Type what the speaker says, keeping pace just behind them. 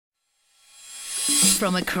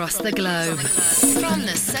From across the globe, from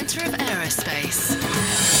the centre of aerospace,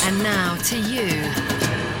 and now to you.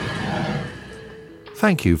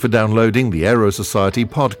 Thank you for downloading the Aero Society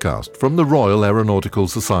podcast from the Royal Aeronautical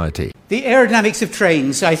Society. The aerodynamics of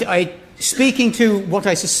trains, speaking to what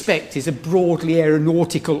I suspect is a broadly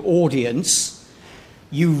aeronautical audience,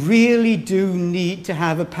 you really do need to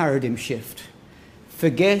have a paradigm shift.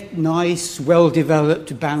 Forget nice,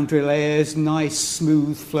 well-developed boundary layers, nice,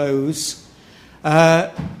 smooth flows.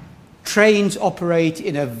 Trains operate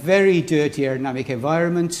in a very dirty aerodynamic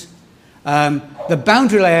environment. The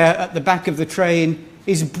boundary layer at the back of the train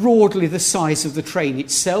is broadly the size of the train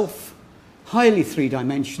itself, highly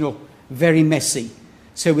three-dimensional, very messy.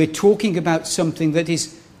 So we're talking about something that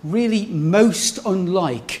is really most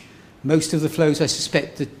unlike most of the flows I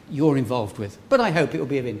suspect that you're involved with, but I hope it will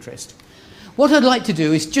be of interest. What I'd like to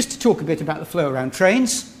do is just to talk a bit about the flow around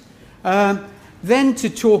trains, then to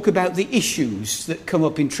talk about the issues that come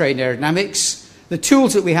up in train aerodynamics, the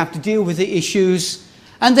tools that we have to deal with the issues,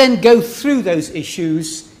 and then go through those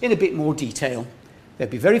issues in a bit more detail. There'll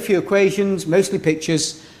be very few equations, mostly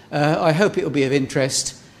pictures. I hope it will be of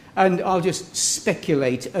interest. And I'll just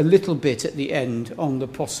speculate a little bit at the end on the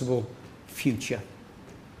possible future.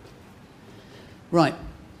 Right.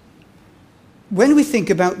 When we think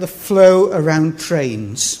about the flow around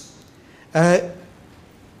trains,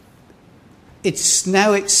 it's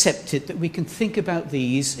now accepted that we can think about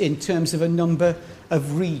these in terms of a number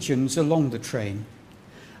of regions along the train.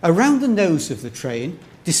 Around the nose of the train,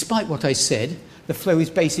 despite what I said, the flow is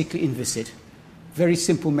basically inviscid. Very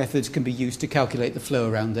simple methods can be used to calculate the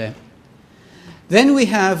flow around there. Then we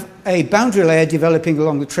have a boundary layer developing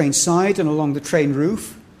along the train side and along the train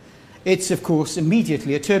roof. It's, of course,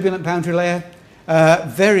 immediately a turbulent boundary layer,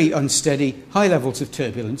 very unsteady, high levels of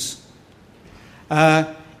turbulence.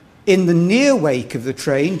 In the near wake of the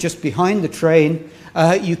train, just behind the train,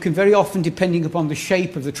 you can very often, depending upon the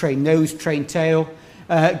shape of the train nose, train tail,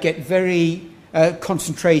 get very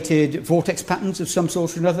concentrated vortex patterns of some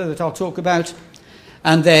sort or another that I'll talk about.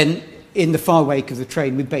 And then in the far wake of the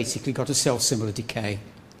train, we've basically got a self-similar decay.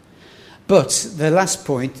 But the last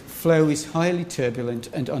point, flow is highly turbulent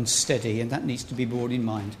and unsteady, and that needs to be borne in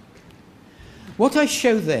mind. What I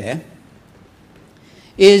show there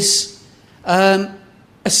is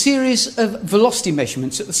a series of velocity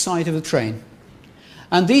measurements at the side of the train.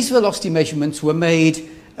 And these velocity measurements were made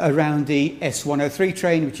around the S103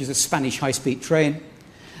 train, which is a Spanish high-speed train.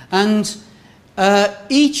 And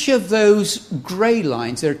each of those grey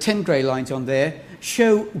lines, there are 10 grey lines on there,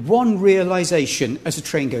 show one realisation as a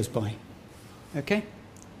train goes by. Okay?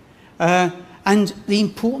 And the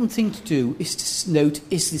important thing to do is to note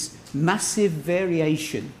is this massive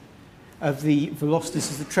variation of the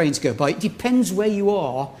velocities as the trains go by. It depends where you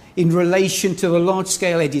are in relation to the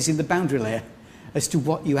large-scale eddies in the boundary layer as to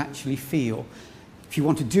what you actually feel. If you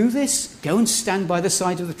want to do this, go and stand by the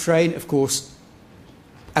side of the train, of course,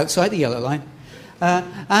 outside the yellow line,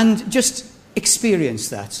 and just experience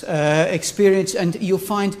that. And you'll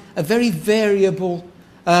find a very variable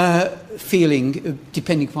feeling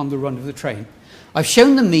depending upon the run of the train. I've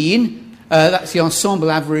shown the mean, that's the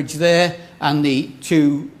ensemble average there, and the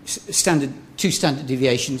two standard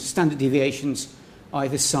deviations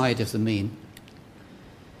either side of the mean.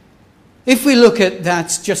 If we look at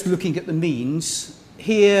that, just looking at the means,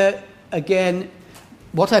 here again,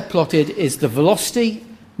 what I plotted is the velocity,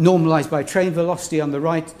 normalized by train velocity on the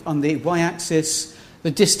right, on the y-axis,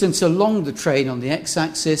 the distance along the train on the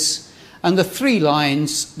x-axis, and the three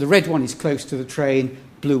lines, the red one is close to the train,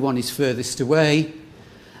 blue one is furthest away.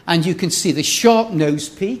 And you can see the sharp nose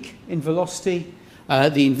peak in velocity,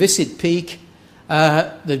 the inviscid peak,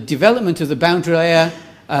 the development of the boundary layer,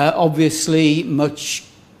 obviously much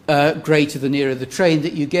greater the nearer the train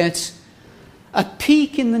that you get. A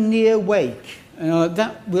peak in the near wake,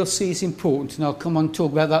 that we'll see is important, and I'll come on and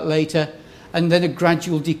talk about that later. And then a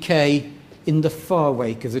gradual decay in the far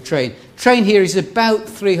wake of the train. Train here is about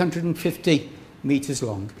 350 metres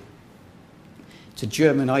long. It's a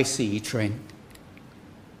German ICE train.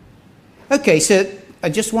 Okay, so I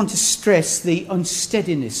just want to stress the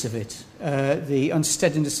unsteadiness of it, the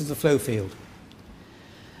unsteadiness of the flow field.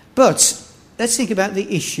 But let's think about the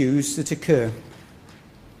issues that occur.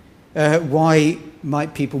 Why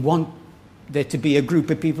might people want there to be a group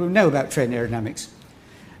of people who know about train aerodynamics?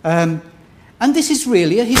 And this is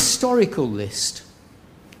really a historical list.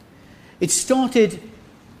 It started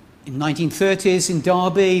in the 1930s in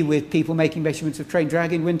Derby with people making measurements of train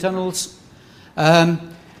drag in wind tunnels.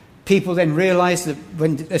 People then realised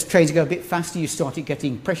that as trains go a bit faster, you started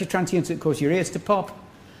getting pressure transients that cause your ears to pop.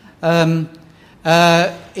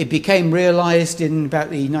 It became realised in about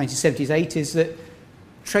the 1970s, 80s that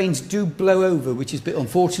trains do blow over, which is a bit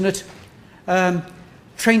unfortunate.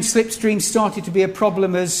 Train slipstream started to be a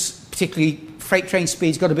problem as particularly freight train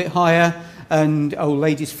speeds got a bit higher and old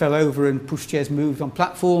ladies fell over and pushchairs moved on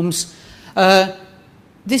platforms.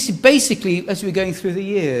 This is basically as we're going through the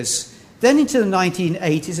years. Then into the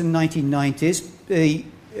 1980s and 1990s,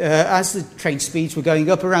 as the train speeds were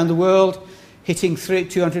going up around the world, hitting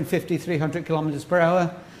 250, 300 kilometres per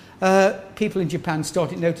hour, people in Japan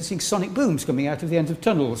started noticing sonic booms coming out of the end of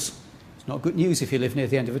tunnels. It's not good news if you live near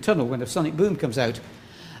the end of a tunnel when a sonic boom comes out.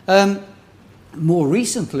 More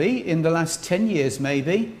recently, in the last 10 years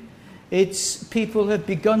maybe, people have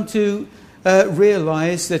begun to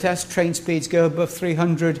realise that as train speeds go above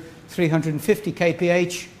 300, 350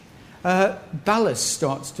 kph, ballast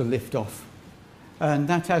starts to lift off. And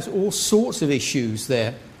that has all sorts of issues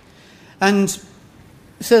there. And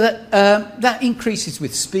so that increases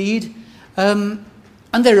with speed. And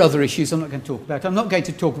there are other issues I'm not going to talk about. I'm not going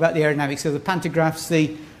to talk about the aerodynamics of the pantographs,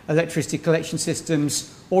 the electricity collection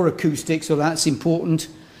systems, or acoustics, so that's important.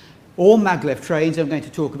 Or maglev trains. I'm going to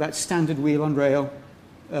talk about standard wheel-on-rail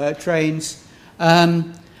trains.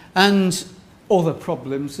 And other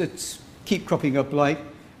problems that keep cropping up, like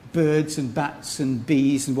birds and bats and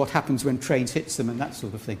bees and what happens when trains hits them and that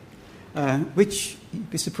sort of thing, which, you'd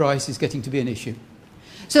be surprised, is getting to be an issue.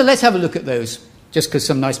 So let's have a look at those, just because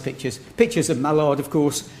some nice pictures. Pictures of Mallard, of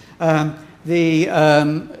course,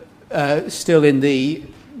 still in the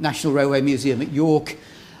National Railway Museum at York,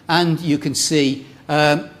 and you can see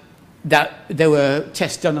that there were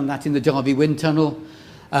tests done on that in the Derby Wind Tunnel.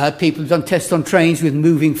 People have done tests on trains with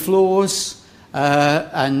moving floors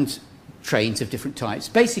and trains of different types,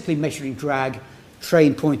 basically measuring drag,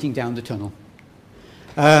 train pointing down the tunnel.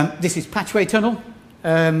 This is Patchway Tunnel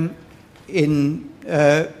in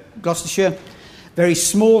Gloucestershire. Very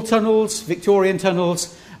small tunnels, Victorian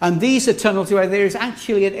tunnels, and these are tunnels where there is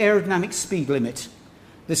actually an aerodynamic speed limit.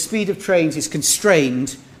 The speed of trains is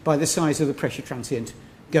constrained by the size of the pressure transient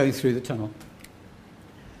going through the tunnel.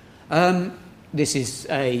 This is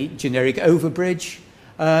a generic overbridge.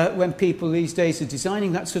 When people these days are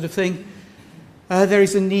designing that sort of thing, there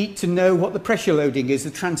is a need to know what the pressure loading is,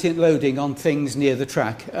 the transient loading on things near the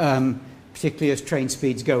track, particularly as train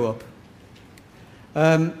speeds go up.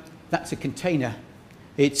 That's a container.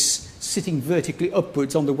 It's sitting vertically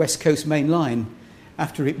upwards on the West Coast Main Line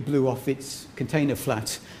after it blew off its container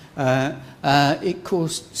flat. It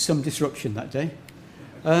caused some disruption that day.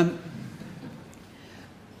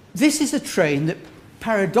 This is a train that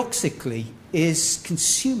paradoxically is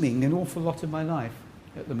consuming an awful lot of my life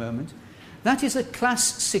at the moment. That is a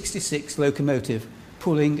Class 66 locomotive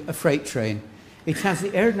pulling a freight train. It has the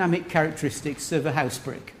aerodynamic characteristics of a house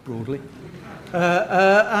brick, broadly.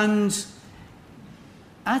 And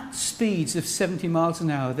at speeds of 70 miles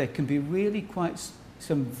an hour, there can be really quite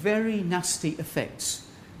some very nasty effects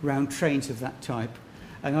around trains of that type.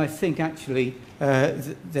 And I think actually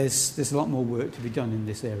there's a lot more work to be done in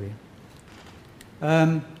this area.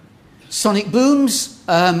 Sonic booms.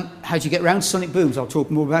 How do you get around sonic booms? I'll talk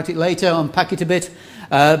more about it later, unpack it a bit.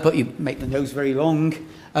 But you make the nose very long.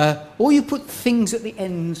 Or you put things at the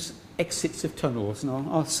ends, exits of tunnels, and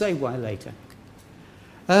I'll say why later.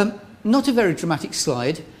 Not a very dramatic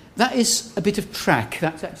slide. That is a bit of track.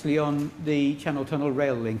 That's actually on the Channel Tunnel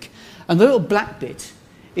rail link. And the little black bit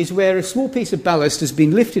is where a small piece of ballast has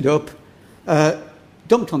been lifted up,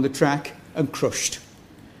 dumped on the track, and crushed.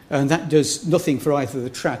 And that does nothing for either the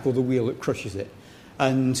track or the wheel that crushes it.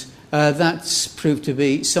 And that's proved to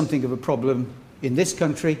be something of a problem in this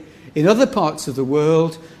country. In other parts of the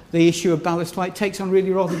world, the issue of ballast flight takes on really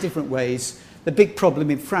rather different ways. The big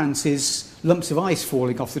problem in France is lumps of ice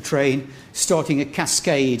falling off the train, starting a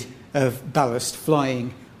cascade of ballast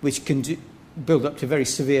flying, which can build up to very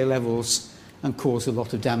severe levels and cause a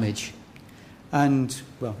lot of damage. And,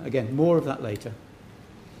 well, again, more of that later.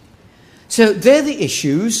 So they're the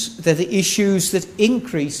issues that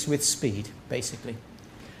increase with speed, basically.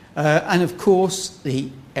 And, of course,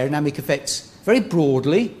 the aerodynamic effects very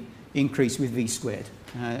broadly increase with v squared,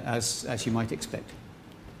 as you might expect.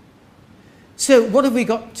 So what have we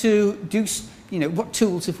got to do? What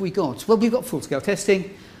tools have we got? Well, we've got full-scale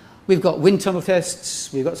testing. We've got wind tunnel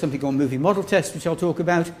tests. We've got something called moving model tests, which I'll talk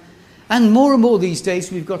about. And more these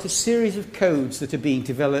days, we've got a series of codes that are being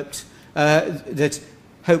developed that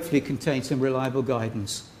hopefully contain some reliable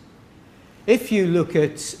guidance. If you look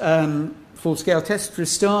at full-scale tests for a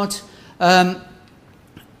start,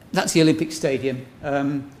 that's the Olympic Stadium.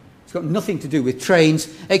 It's got nothing to do with trains,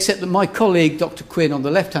 except that my colleague, Dr. Quinn, on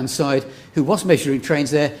the left-hand side, who was measuring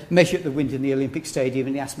trains there, measured the wind in the Olympic Stadium,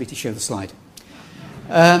 and he asked me to show the slide.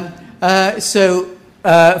 Full-scale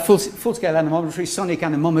anemometry, sonic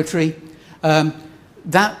anemometry.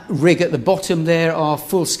 That rig at the bottom there are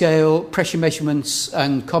full-scale pressure measurements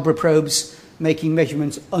and Cobra probes, making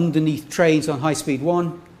measurements underneath trains on High Speed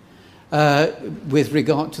 1 with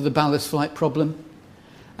regard to the ballast flight problem.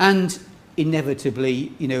 And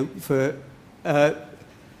inevitably, for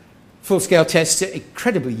full-scale tests are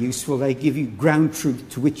incredibly useful. They give you ground truth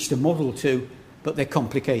to which to model to, but they're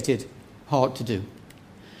complicated, hard to do.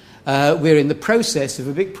 We're in the process of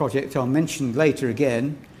a big project I'll mention later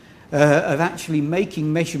again, of actually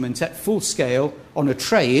making measurements at full scale on a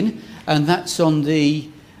train, and that's the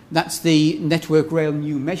Network Rail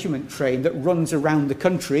new measurement train that runs around the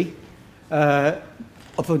country,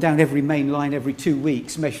 up and down every main line every 2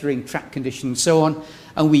 weeks, measuring track conditions and so on,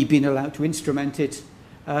 and we've been allowed to instrument it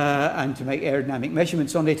and to make aerodynamic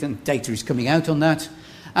measurements on it, and data is coming out on that.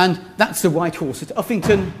 And that's the White Horse at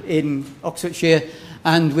Uffington in Oxfordshire,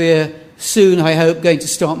 and we're soon, I hope, going to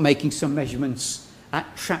start making some measurements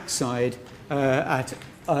at trackside at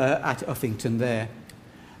Uffington there.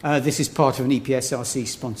 This is part of an EPSRC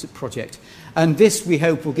sponsored project, and this we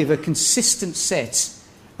hope will give a consistent set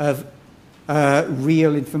of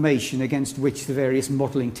real information against which the various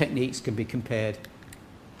modelling techniques can be compared.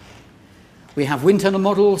 We have wind tunnel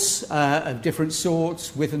models of different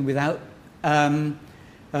sorts, with and without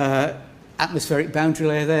atmospheric boundary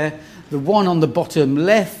layer there. The one on the bottom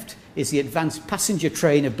left is the advanced passenger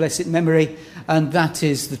train of blessed memory, and that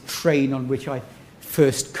is the train on which I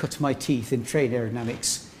first cut my teeth in train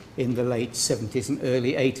aerodynamics in the late 70s and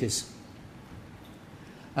early 80s.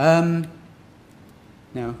 Now,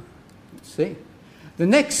 let's see. The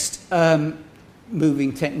next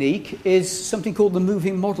moving technique is something called the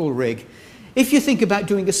moving model rig. If you think about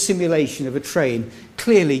doing a simulation of a train,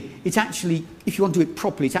 clearly, it's actually, if you want to do it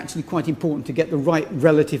properly, it's actually quite important to get the right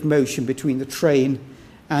relative motion between the train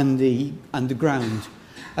and the ground.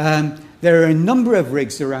 There are a number of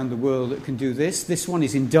rigs around the world that can do this. This one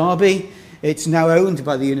is in Derby. It's now owned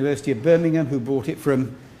by the University of Birmingham, who bought it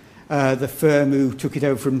from the firm who took it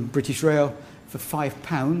over from British Rail for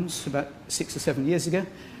 £5 about 6 or 7 years ago.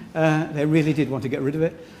 They really did want to get rid of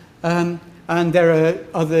it. And there are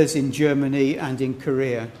others in Germany and in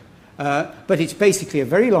Korea. But it's basically a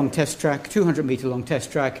very long test track, 200-metre long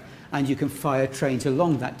test track, and you can fire trains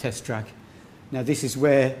along that test track. Now, this is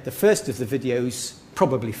where the first of the videos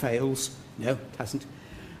probably fails. No, it hasn't.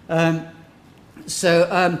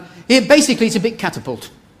 Here, basically, it's a big catapult.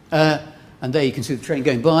 And there you can see the train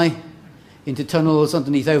going by, into tunnels,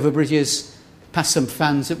 underneath overbridges, past some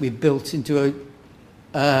fans that we've built into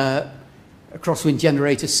a crosswind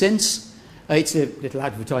generator since. It's a little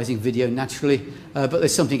advertising video, naturally, but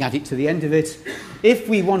there's something added to the end of it. If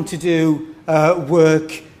we want to do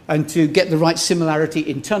work and to get the right similarity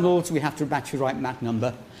in tunnels, we have to match the right Mach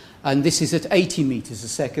number. And this is at 80 metres a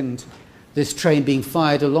second. This train being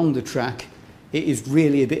fired along the track. It is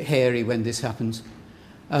really a bit hairy when this happens.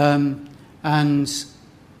 And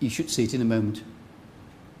you should see it in a moment.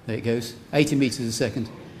 There it goes, 80 metres a second.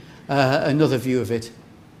 Another view of it.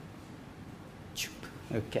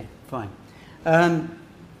 Okay, fine. That's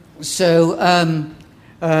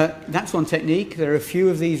one technique. There are a few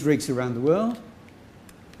of these rigs around the world.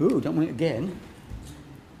 Ooh, don't want it again.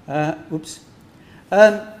 Whoops.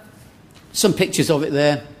 Some pictures of it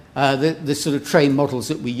there. The sort of train models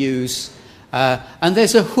that we use. And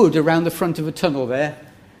there's a hood around the front of a tunnel there.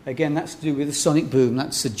 Again, that's to do with the sonic boom.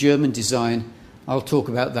 That's a German design. I'll talk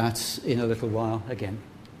about that in a little while again.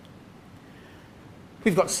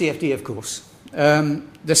 We've got CFD, of course.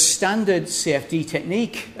 The standard CFD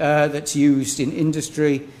technique that's used in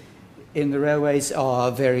industry, in the railways,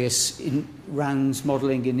 are various RANS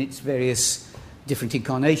modelling in its various different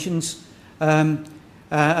incarnations.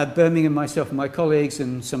 At Birmingham, myself and my colleagues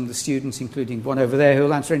and some of the students, including one over there who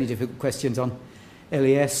will answer any difficult questions on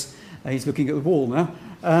LES, he's looking at the wall now,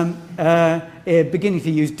 beginning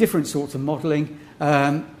to use different sorts of modelling,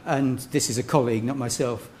 and this is a colleague, not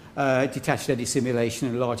myself, detached eddy simulation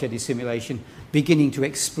and large eddy simulation, beginning to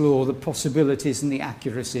explore the possibilities and the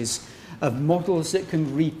accuracies of models that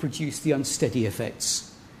can reproduce the unsteady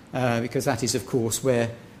effects, because that is, of course, where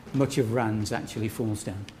much of RANS actually falls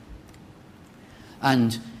down.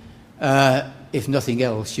 And if nothing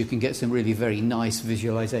else, you can get some really very nice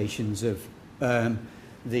visualizations of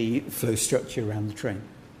the flow structure around the train.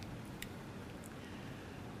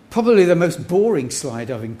 Probably the most boring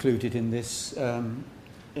slide I've included in this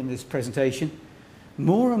presentation.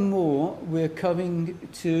 More and more, we're coming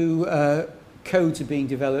to codes are being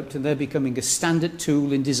developed, and they're becoming a standard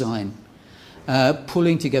tool in design,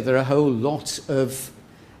 pulling together a whole lot of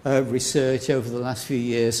research over the last few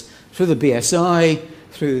years through the BSI,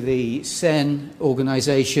 through the CEN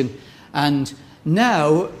organisation, and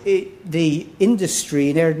now the industry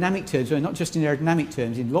in aerodynamic terms, or not just in aerodynamic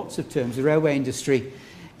terms, in lots of terms, the railway industry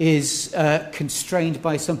is constrained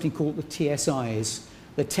by something called the TSIs,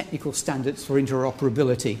 the Technical Standards for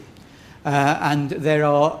Interoperability. And there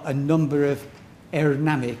are a number of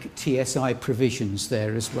aerodynamic TSI provisions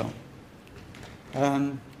there as well.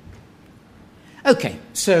 Okay,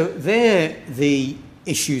 so they're the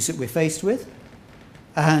issues that we're faced with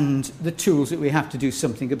and the tools that we have to do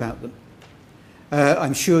something about them.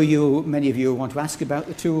 I'm sure many of you will want to ask about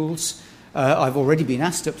the tools. I've already been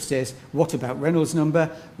asked upstairs, what about Reynolds number?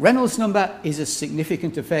 Reynolds number is a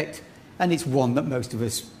significant effect, and it's one that most of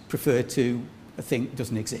us prefer to think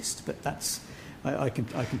doesn't exist, but I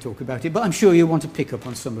can talk about it. But I'm sure you want to pick up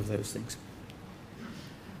on some of those things.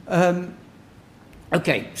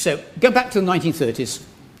 Okay, so go back to the 1930s.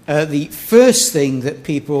 The first thing that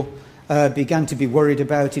people began to be worried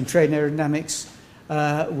about in train aerodynamics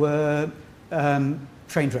were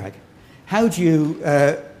train drag. How do you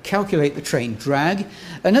calculate the train drag?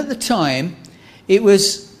 And at the time, it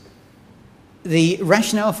was the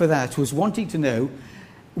rationale for that was wanting to know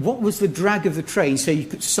what was the drag of the train, so you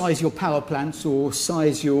could size your power plants or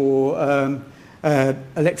size your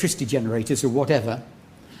electricity generators or whatever.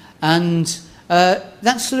 And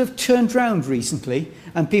that sort of turned round recently,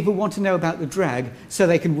 and people want to know about the drag so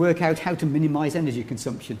they can work out how to minimise energy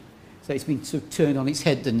consumption. So it's been sort of turned on its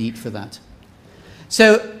head, the need for that.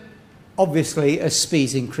 So obviously, as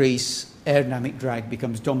speeds increase, aerodynamic drag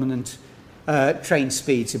becomes dominant. Train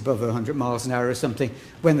speeds above 100 miles an hour or something.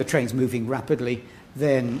 When the train's moving rapidly,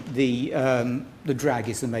 then the drag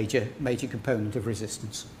is the major component of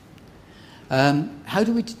resistance. How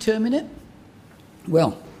do we determine it?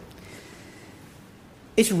 Well,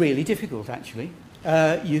 it's really difficult, actually.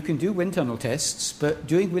 You can do wind tunnel tests, but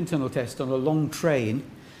doing wind tunnel tests on a long train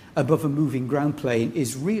above a moving ground plane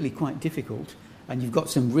is really quite difficult, and you've got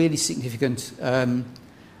some really significant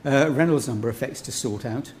Reynolds number effects to sort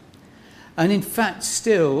out. And in fact,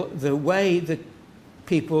 still, the way that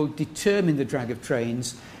people determine the drag of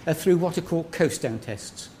trains are through what are called coast-down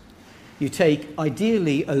tests. You take,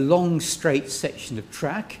 ideally, a long, straight section of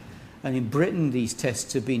track, and in Britain, these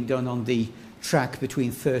tests have been done on the track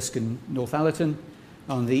between Thirsk and Northallerton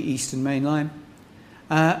on the Eastern Main Line.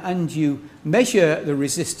 And you measure the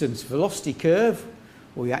resistance velocity curve,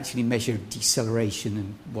 or you actually measure deceleration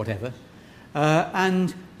and whatever,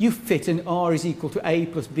 and you fit an R is equal to A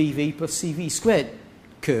plus BV plus CV squared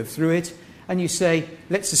curve through it, and you say,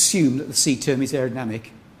 let's assume that the C term is aerodynamic,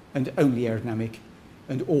 and only aerodynamic,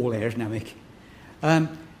 and all aerodynamic.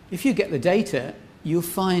 If you get the data, you'll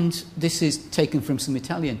find this is taken from some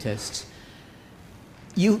Italian tests.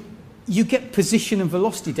 You get position and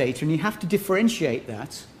velocity data, and you have to differentiate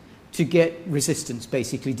that to get resistance,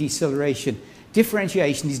 basically, deceleration.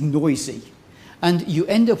 Differentiation is noisy, and you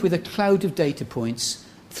end up with a cloud of data points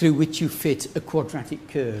through which you fit a quadratic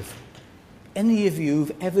curve. Any of you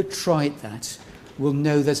who've ever tried that will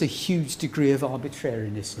know there's a huge degree of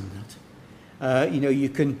arbitrariness in that. You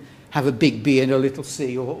can have a big B and a little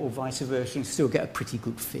c, or vice versa, and still get a pretty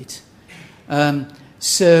good fit.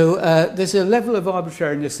 So there's a level of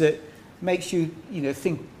arbitrariness that makes you,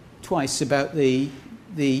 think twice about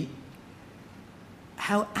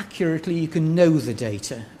how accurately you can know the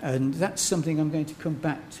data, and that's something I'm going to come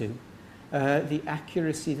back to. The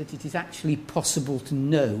accuracy that it is actually possible to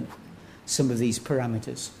know some of these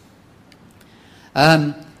parameters.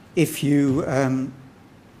 If you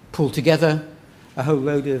pull together a whole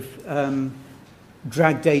load of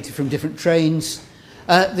drag data from different trains,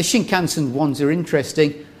 the Shinkansen ones are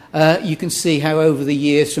interesting. You can see how over the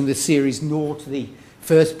years from the Series 0 to the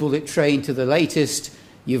first bullet train to the latest,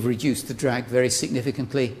 you've reduced the drag very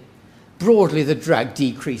significantly. Broadly, the drag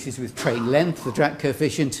decreases with train length, the drag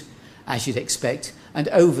coefficient, as you'd expect. And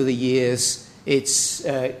over the years,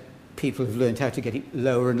 people have learned how to get it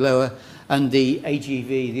lower and lower. And the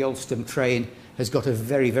AGV, the Alstom train, has got a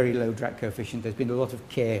very, very low drag coefficient. There's been a lot of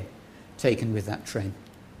care taken with that train.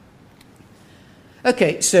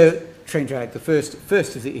 Okay, so train drag, the first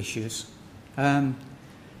of the issues. Then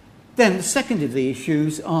the second of the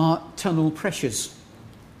issues are tunnel pressures.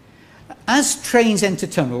 As trains enter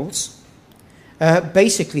tunnels,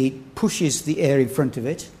 basically pushes the air in front of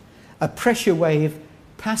it. A pressure wave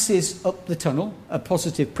passes up the tunnel, a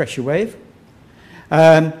positive pressure wave.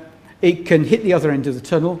 It can hit the other end of the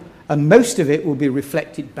tunnel, and most of it will be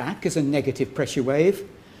reflected back as a negative pressure wave,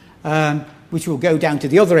 which will go down to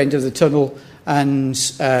the other end of the tunnel and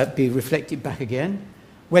be reflected back again.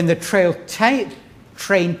 When the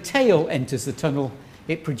train tail enters the tunnel,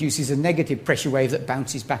 it produces a negative pressure wave that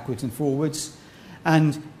bounces backwards and forwards.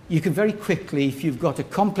 And you can very quickly, if you've got a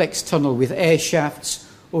complex tunnel with air shafts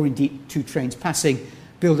or indeed two trains passing,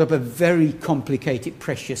 build up a very complicated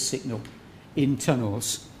pressure signal in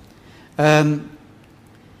tunnels.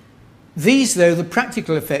 These, though, the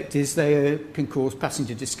practical effect is they can cause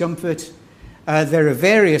passenger discomfort. There are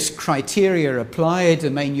various criteria applied.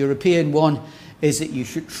 The main European one is that you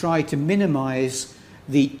should try to minimise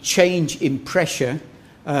the change in pressure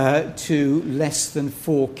to less than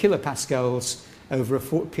 4 kilopascals over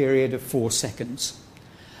a period of 4 seconds.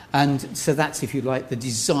 And so that's, if you like, the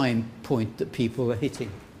design point that people are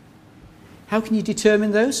hitting. How can you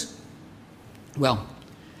determine those? Well,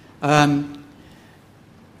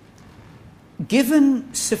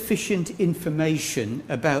 given sufficient information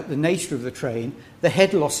about the nature of the train, the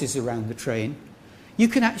head losses around the train, you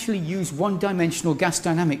can actually use one-dimensional gas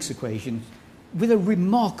dynamics equations with a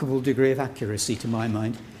remarkable degree of accuracy, to my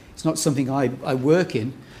mind. It's not something I work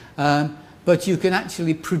in, but you can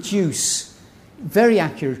actually produce very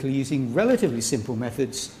accurately, using relatively simple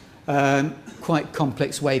methods, quite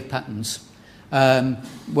complex wave patterns,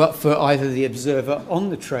 for either the observer on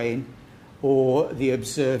the train or the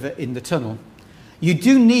observer in the tunnel. You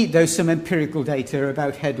do need, though, some empirical data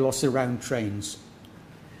about head loss around trains.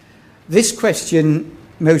 This question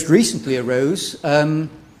most recently arose in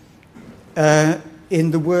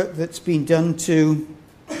the work that's been done to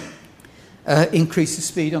increase the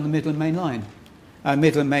speed on the Midland Main Line.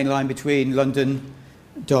 Midland Main Line between London,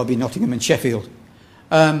 Derby, Nottingham and Sheffield,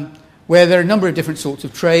 where there are a number of different sorts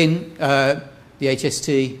of train, the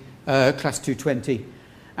HST, Class 220.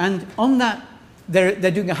 And on that,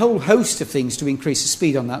 they're doing a whole host of things to increase the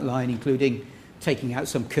speed on that line, including taking out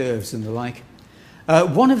some curves and the like.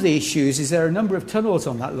 One of the issues is there are a number of tunnels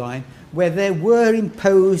on that line where there were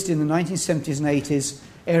imposed in the 1970s and 80s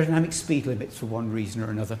aerodynamic speed limits for one reason or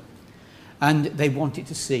another. And they wanted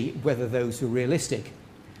to see whether those were realistic.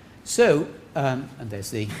 So, and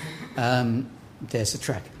there's the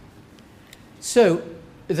track. So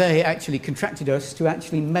they actually contracted us to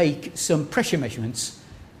actually make some pressure measurements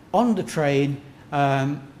on the train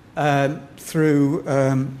through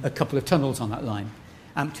a couple of tunnels on that line.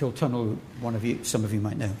 Ampthill Tunnel, some of you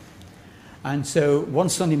might know. And so one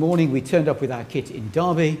Sunday morning we turned up with our kit in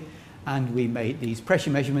Derby and we made these pressure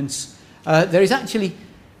measurements. There is actually,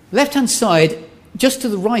 left-hand side, just to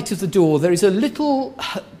the right of the door, there is a little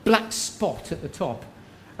black spot at the top.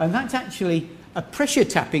 And that's actually a pressure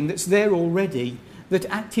tapping that's there already that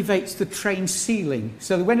activates the train sealing.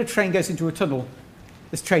 So that when a train goes into a tunnel,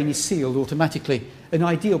 this train is sealed automatically. An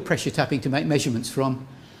ideal pressure tapping to make measurements from.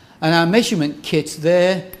 And our measurement kit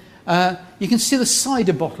there, you can see the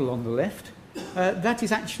cider bottle on the left. That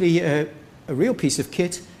is actually a real piece of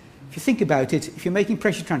kit. If you think about it, if you're making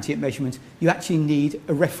pressure transient measurements, you actually need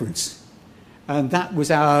a reference. And that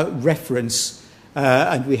was our reference,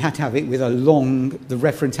 and we had to have it with the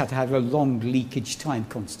reference had to have a long leakage time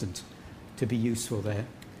constant to be useful there.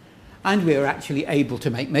 And we were actually able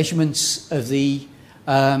to make measurements of the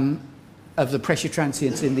pressure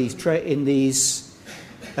transients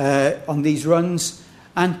on these runs.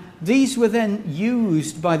 And these were then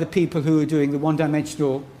used by the people who were doing the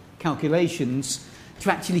one-dimensional calculations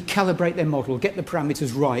to actually calibrate their model, get the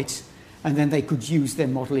parameters right, and then they could use their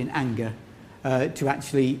model in anger to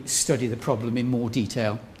actually study the problem in more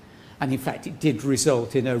detail. And in fact, it did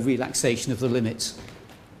result in a relaxation of the limits.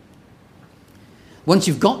 Once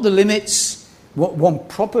you've got the limits, what one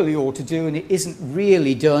properly ought to do, and it isn't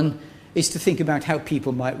really done, is to think about how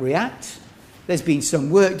people might react. There's been some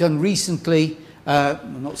work done recently,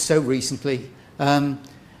 not so recently,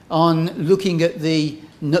 on looking at the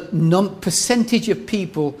percentage of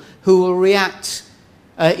people who will react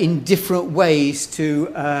in different ways to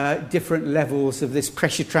different levels of this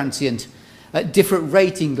pressure transient at different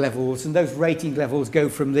rating levels. And those rating levels go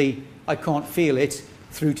from the I can't feel it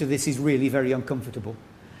through to this is really very uncomfortable.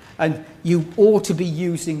 And you ought to be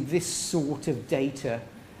using this sort of data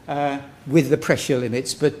with the pressure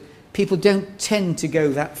limits, but people don't tend to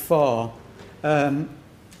go that far,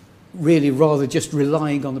 really rather just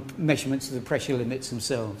relying on the measurements of the pressure limits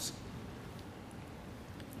themselves.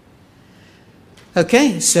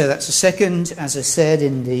 Okay, so that's the second. As I said,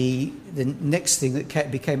 in the next thing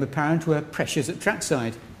that became apparent were pressures at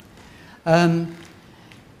trackside.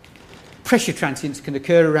 Pressure transients can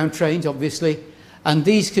occur around trains, obviously, and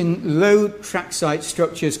these can load trackside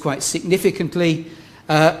structures quite significantly,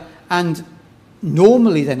 and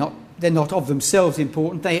normally they're not of themselves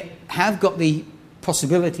important. They have got the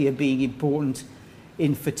possibility of being important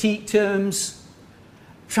in fatigue terms.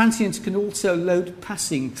 Transients can also load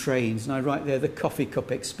passing trains, and I write there the coffee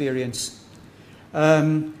cup experience.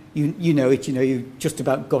 you know it, you've just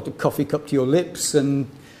about got a coffee cup to your lips and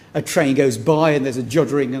a train goes by and there's a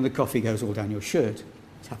juddering and the coffee goes all down your shirt.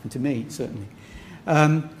 It's happened to me, certainly.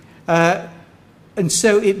 And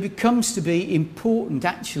so it becomes to be important,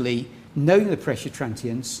 actually, knowing the pressure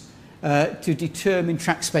transients to determine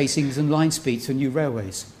track spacings and line speeds for new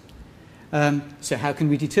railways. So how can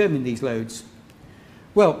we determine these loads?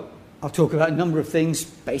 Well, I'll talk about a number of things,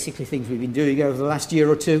 basically things we've been doing over the last year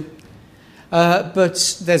or two.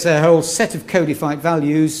 But there's a whole set of codified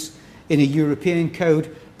values in a European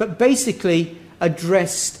code, but basically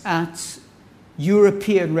addressed at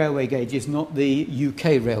European railway gauges, not the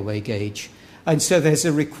UK railway gauge. And so there's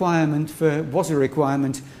a requirement for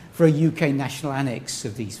a UK national annex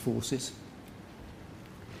of these forces.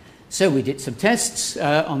 So we did some tests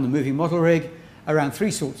on the moving model rig around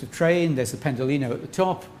three sorts of train. There's the Pendolino at the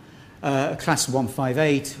top, a Class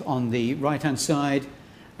 158 on the right-hand side,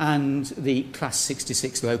 and the Class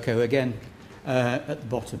 66 loco again at the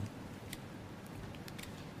bottom.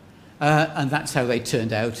 And that's how they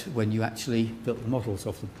turned out when you actually built the models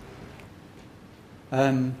of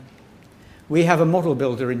them. We have a model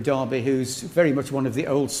builder in Derby who's very much one of the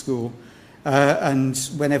old school, and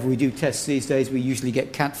whenever we do tests these days, we usually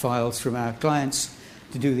get CAT files from our clients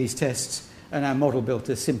to do these tests, and our model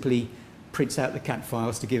builder simply prints out the CAT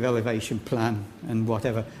files to give elevation plan and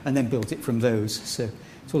whatever, and then builds it from those. So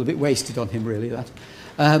it's all a bit wasted on him, really, that.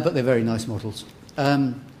 But they're very nice models.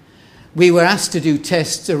 We were asked to do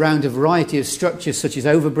tests around a variety of structures, such as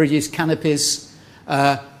overbridges, canopies,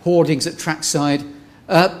 hoardings at trackside,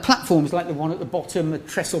 platforms like the one at the bottom, a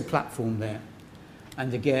trestle platform there.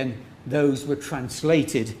 And again, those were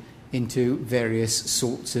translated into various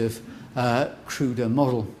sorts of cruder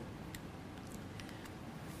model.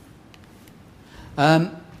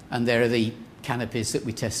 And there are the canopies that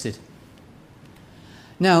we tested.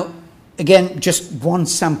 Now, again, just one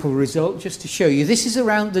sample result, just to show you. This is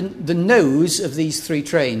around the nose of these three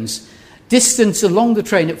trains. Distance along the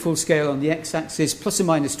train at full scale on the x-axis, plus or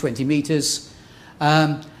minus 20 metres.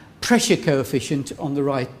 Pressure coefficient on the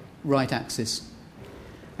right axis.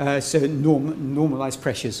 So normalised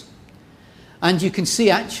pressures. And you can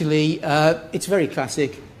see, actually, it's very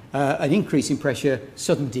classic. An increase in pressure,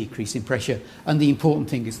 sudden decrease in pressure. And the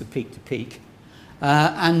important thing is the peak-to-peak.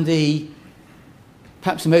 And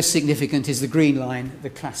perhaps the most significant is the green line. The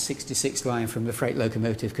Class 66 line from the freight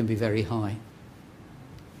locomotive can be very high.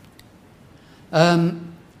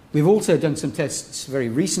 We've also done some tests very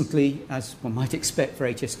recently, as one might expect for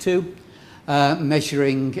HS2,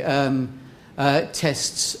 measuring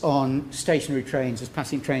tests on stationary trains as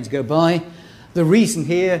passing trains go by. The reason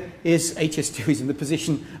here is HS2 is in the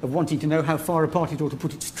position of wanting to know how far apart it ought to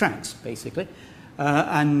put its tracks, basically.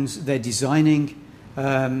 And they're designing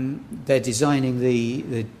the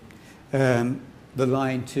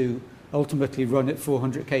line to ultimately run at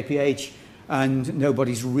 400 kph, and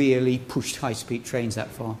nobody's really pushed high-speed trains that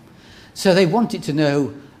far. So they wanted to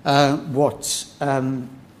know what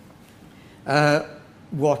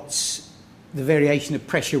the variation of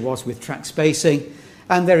pressure was with track spacing,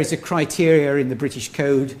 and there is a criteria in the British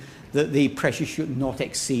Code that the pressure should not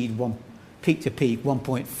exceed peak-to-peak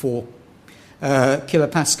 1.4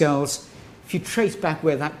 kilopascals. If you trace back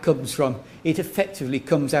where that comes from, it effectively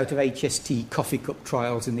comes out of HST coffee cup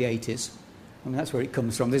trials in the 80s. I mean, that's where it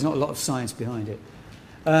comes from. There's not a lot of science behind it.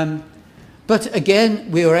 But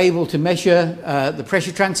again, we were able to measure the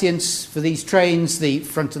pressure transients for these trains, the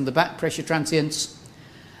front and the back pressure transients.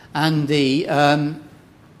 And the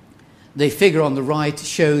figure on the right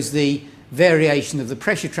shows the variation of the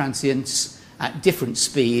pressure transients at different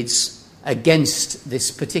speeds against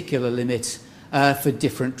this particular limit for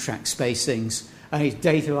different track spacings. And it's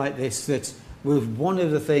data like this that was one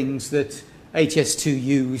of the things that HS2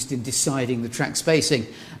 used in deciding the track spacing.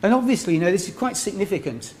 And obviously, this is quite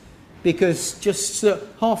significant, because just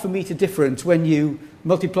half a metre different, when you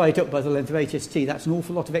multiply it up by the length of HST, that's an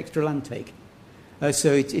awful lot of extra land take.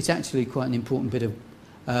 So it's actually quite an important bit of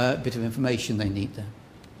information they need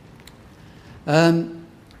there.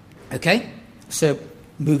 Okay, so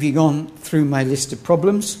moving on through my list of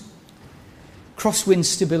problems. Crosswind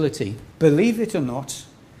stability. Believe it or not,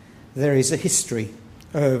 there is a history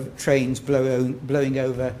of trains blowing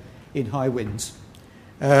over in high winds.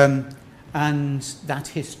 And that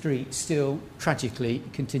history still tragically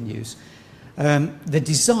continues. The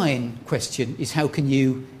design question is, how can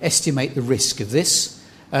you estimate the risk of this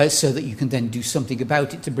so that you can then do something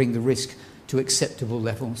about it to bring the risk to acceptable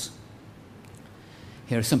levels?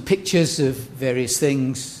 Here are some pictures of various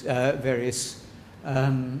things,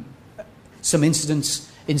 some incidents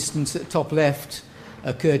at the top left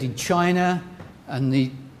occurred in China, and the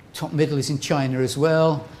top middle is in China as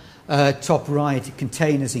well. Top right,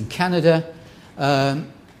 containers in Canada.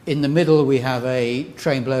 In the middle, we have a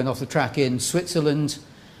train blown off the track in Switzerland.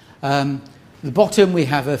 The bottom, we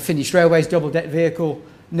have a Finnish Railways double-deck vehicle.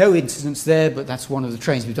 No incidents there, but that's one of the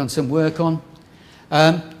trains we've done some work on.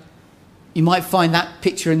 You might find that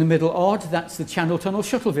picture in the middle odd. That's the Channel Tunnel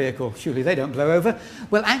shuttle vehicle. Surely they don't blow over.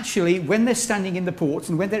 Well, actually, when they're standing in the ports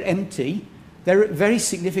and when they're empty, they're at very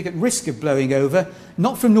significant risk of blowing over,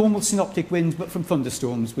 not from normal synoptic winds, but from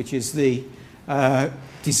thunderstorms, which is the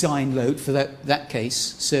design load for that case.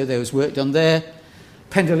 So there was work done there.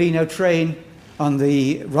 Pendolino train on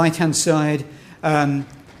the right-hand side. The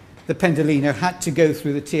Pendolino had to go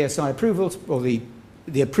through the TSI approvals, or the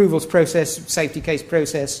approvals process, safety case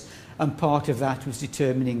process, and part of that was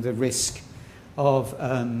determining the risk of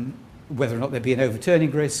whether or not there'd be an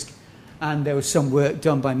overturning risk. And there was some work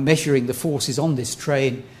done by measuring the forces on this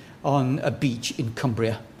train on a beach in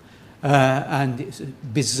Cumbria. And it's a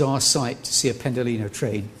bizarre sight to see a Pendolino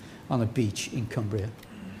train on a beach in Cumbria.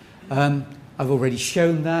 I've already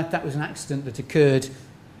shown that. That was an accident that occurred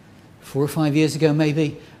 4 or 5 years ago,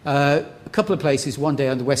 maybe. A couple of places, one day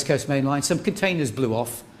on the West Coast Main Line, some containers blew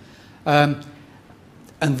off.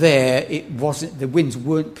 And there, the winds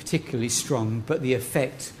weren't particularly strong, but the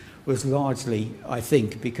effect was largely, I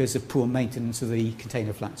think, because of poor maintenance of the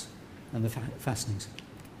container flats and the fastenings.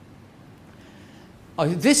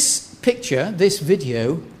 This picture, this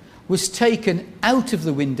video, was taken out of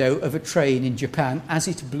the window of a train in Japan as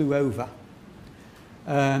it blew over.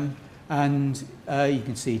 And you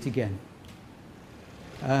can see it again.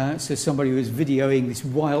 So somebody was videoing this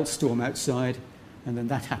wild storm outside, and then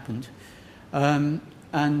that happened.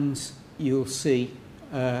 And you'll see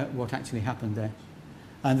what actually happened there.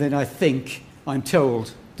 And then I'm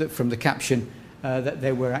told that from the caption that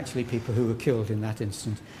there were actually people who were killed in that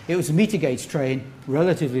incident. It was a meter gauge train,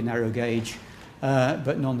 relatively narrow gauge,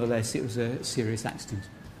 but nonetheless it was a serious accident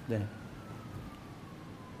there.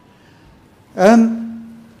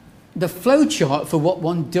 The flow chart for what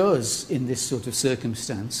one does in this sort of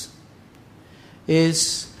circumstance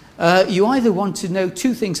is you either want to know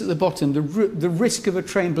two things at the bottom, the risk of a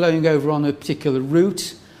train blowing over on a particular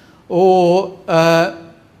route, or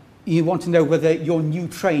you want to know whether your new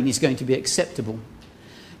train is going to be acceptable.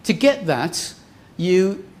 To get that,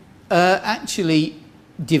 you actually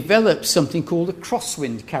develop something called a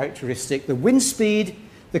crosswind characteristic, the wind speed,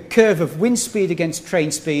 the curve of wind speed against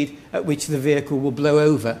train speed at which the vehicle will blow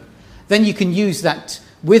over. Then you can use that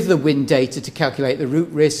with the wind data to calculate the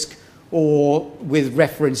route risk, or with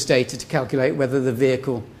reference data to calculate whether the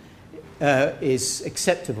vehicle is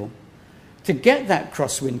acceptable. To get that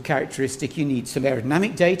crosswind characteristic, you need some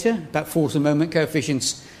aerodynamic data, about force and moment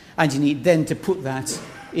coefficients, and you need then to put that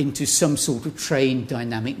into some sort of train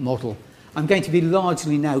dynamic model. I'm going to be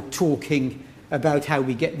largely now talking about how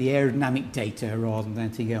we get the aerodynamic data rather than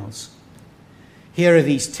anything else. Here are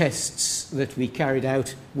these tests that we carried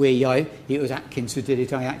out where it was Atkins who did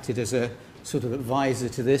it. I acted as a sort of advisor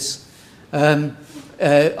to this. In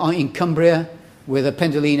Cumbria with a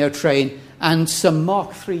Pendolino train and some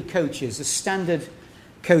Mark III coaches, a standard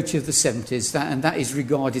coach of the 70s, and that is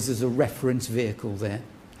regarded as a reference vehicle there.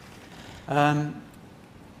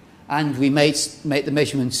 And we made the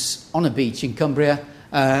measurements on a beach in Cumbria,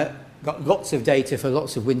 got lots of data for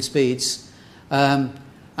lots of wind speeds,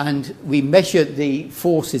 and we measured the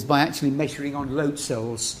forces by actually measuring on load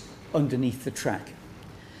cells underneath the track.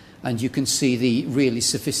 And you can see the really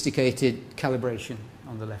sophisticated calibration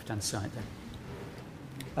on the left-hand side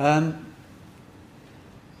there.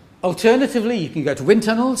 Alternatively, you can go to wind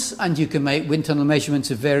tunnels and you can make wind tunnel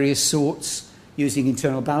measurements of various sorts using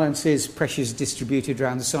internal balances, pressures distributed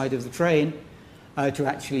around the side of the train to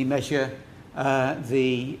actually measure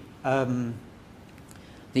the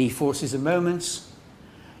forces and moments.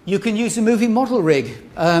 You can use a moving model rig.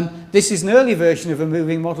 This is an early version of a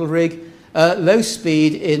moving model rig, low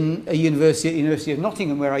speed in a university at the University of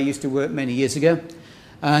Nottingham, where I used to work many years ago.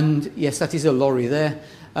 And yes, that is a lorry there.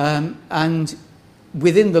 And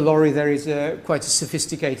within the lorry there is quite a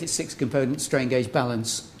sophisticated 6-component strain gauge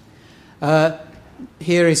balance.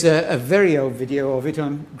 Here is a very old video of it.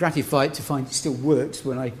 I'm gratified to find it still works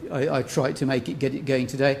when I try to get it going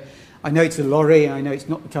today. I know it's a lorry, I know it's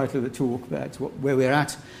not the title of the talk, but that's where we're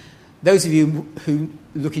at. Those of you who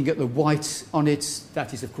looking at the white on it,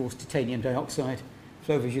 that is of course titanium dioxide,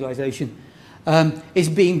 flow visualization, is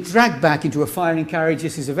being dragged back into a firing carriage.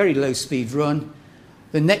 This is a very low speed run.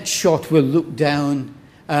 The next shot will look down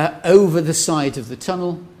over the side of the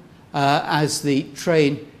tunnel as the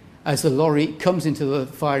lorry comes into the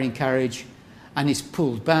firing carriage and is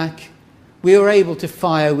pulled back. We were able to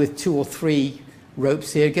fire with 2 or 3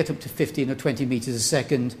 ropes here, get up to 15 or 20 meters a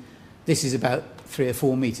second, This is about 3 or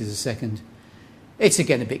 4 meters a second. It's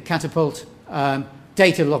again a bit catapult.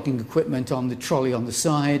 Data logging equipment on the trolley on the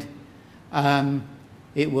side.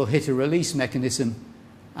 It will hit a release mechanism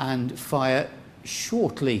and fire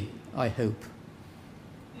shortly, I hope.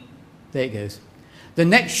 There it goes. The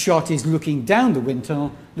next shot is looking down the wind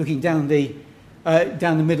tunnel, looking down the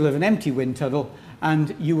middle of an empty wind tunnel,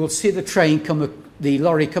 and you will see the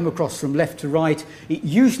lorry come across from left to right. It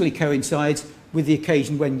usually coincides with the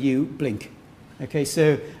occasion when you blink. Okay,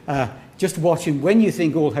 so just watch, and when you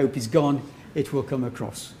think all hope is gone, it will come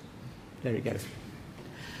across. There it goes.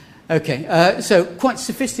 Okay, so quite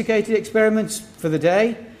sophisticated experiments for the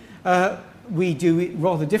day. We do it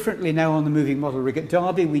rather differently now on the moving model rig at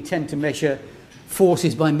Derby. We tend to measure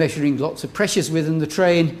forces by measuring lots of pressures within the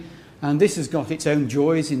train, and this has got its own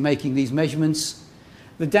joys in making these measurements.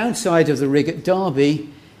 The downside of the rig at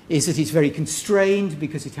Derby is that it's very constrained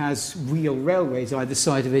because it has real railways either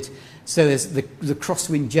side of it, so the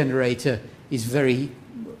crosswind generator is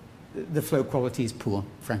the flow quality is poor,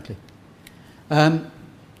 frankly.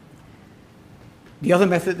 The other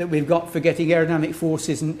method that we've got for getting aerodynamic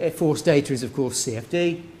forces and force data is, of course,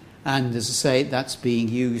 CFD. And as I say, that's being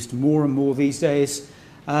used more and more these days.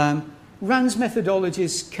 RANS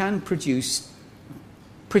methodologies can produce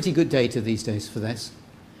pretty good data these days for this.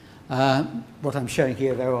 What I'm showing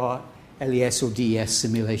here, though, are LES or DES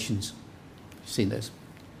simulations. You've seen those.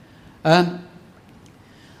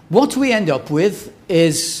 What we end up with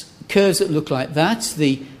is curves that look like that.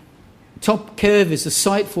 The top curve is the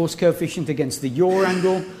site force coefficient against the yaw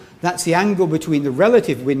angle. That's the angle between the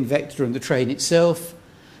relative wind vector and the train itself.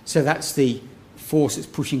 So that's the force that's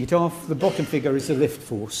pushing it off. The bottom figure is the lift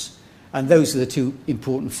force. And those are the two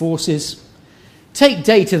important forces. Take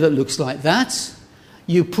data that looks like that.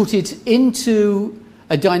 You put it into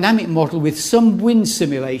a dynamic model with some wind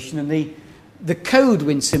simulation. And the code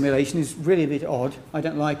wind simulation is really a bit odd. I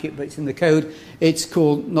don't like it, but it's in the code. It's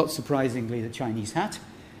called, not surprisingly, the Chinese hat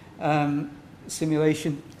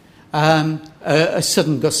simulation. A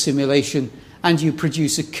sudden gust simulation. And you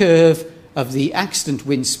produce a curve of the accident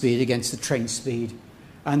wind speed against the train speed.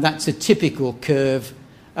 And that's a typical curve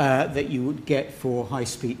that you would get for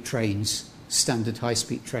high-speed trains, standard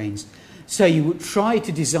high-speed trains. So you would try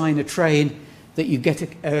to design a train that you get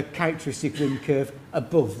a characteristic wind curve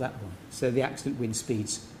above that one. So the accident wind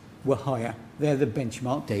speeds were higher. They're the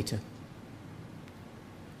benchmark data.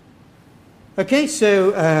 Okay,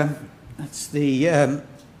 so that's the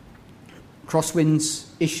crosswinds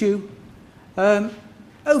issue.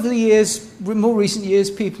 Over the years, more recent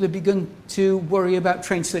years, people have begun to worry about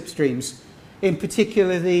train slipstreams, in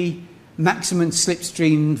particular the maximum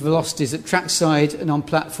slipstream velocities at trackside and on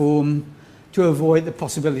platform to avoid the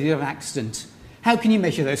possibility of an accident. How can you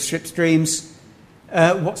measure those slipstreams?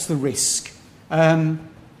 What's the risk?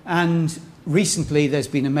 And recently there's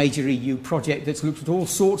been a major EU project that's looked at all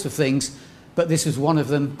sorts of things, but this was one of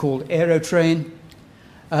them called Aerotrain.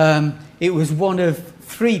 It was one of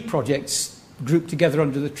 3 projects grouped together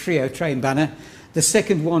under the Trio Train banner. The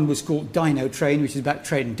second one was called Dynotrain, which is about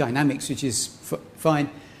train dynamics, which is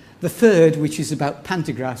fine. The third, which is about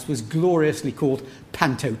pantographs, was gloriously called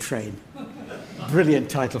Pantotrain. Brilliant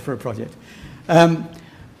title for a project.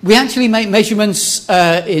 We actually make measurements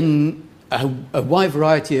in a wide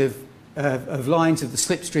variety of lines of the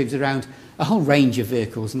slipstreams around a whole range of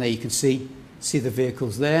vehicles, and there you can see the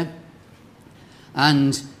vehicles there.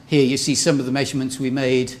 And here you see some of the measurements we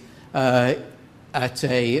made at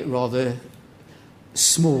a rather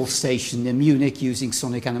small station in Munich using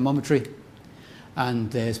sonic anemometry.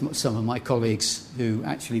 And there's some of my colleagues who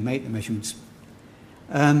actually make the measurements.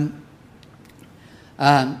 And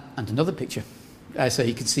another picture, so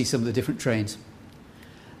you can see some of the different trains.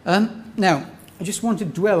 Now, I just want to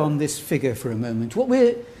dwell on this figure for a moment.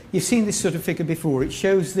 You've seen this sort of figure before. It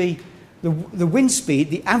shows the wind speed,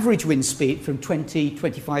 the average wind speed from 20,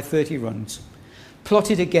 25, 30 runs,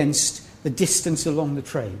 plotted against the distance along the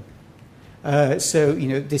train. So,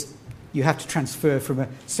 you have to transfer from a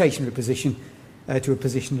stationary position to a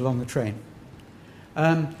position along the train.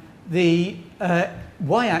 The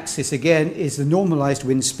y-axis, again, is the normalized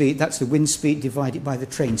wind speed. That's the wind speed divided by the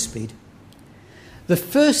train speed. The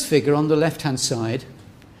first figure on the left-hand side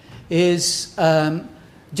is,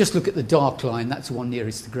 just look at the dark line. That's the one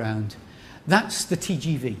nearest the ground. That's the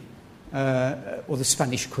TGV, or the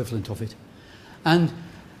Spanish equivalent of it. And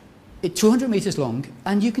it's 200 metres long,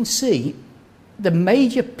 and you can see the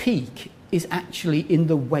major peak is actually in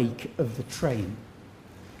the wake of the train,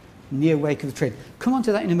 near wake of the train. Come on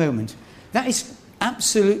to that in a moment. That is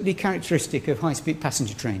absolutely characteristic of high-speed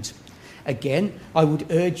passenger trains. Again, I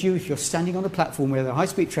would urge you, if you're standing on a platform where the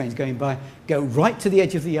high-speed train's going by, go right to the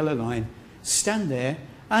edge of the yellow line, stand there,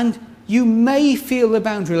 and you may feel the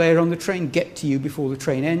boundary layer on the train get to you before the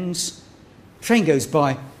train ends. Train goes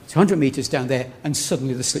by, it's 100 metres down there, and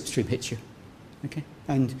suddenly the slipstream hits you. Okay?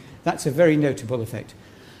 And that's a very notable effect.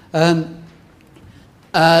 The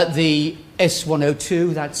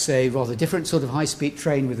S102, that's a rather different sort of high-speed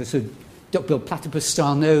train with a sort of duck-bill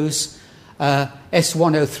platypus-style nose.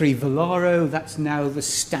 S103 Volaro, that's now the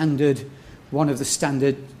standard, one of the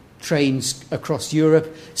standard trains across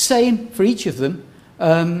Europe. Same for each of them.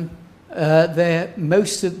 Most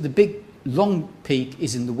of the big long peak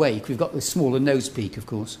is in the wake. We've got the smaller nose peak, of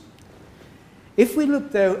course. If we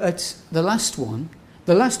look, though, at the last one is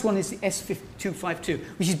the S252,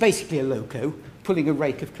 which is basically a loco pulling a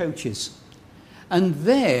rake of coaches. And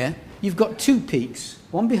there you've got two peaks,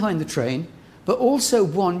 one behind the train, but also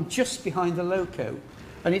one just behind the loco.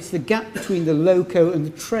 And it's the gap between the loco and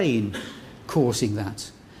the train causing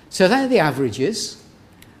that. So there are the averages.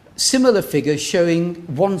 Similar figures showing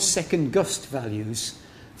 1 second gust values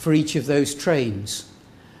for each of those trains.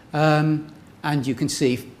 And you can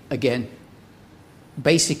see, again,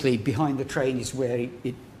 basically behind the train is where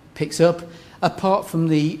it picks up, apart from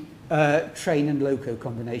the train and loco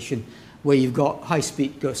combination, where you've got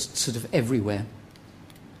high-speed gusts sort of everywhere.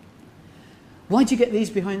 Why do you get these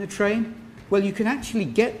behind the train? Well, you can actually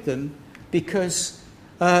get them because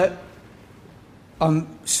on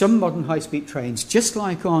some modern high-speed trains, just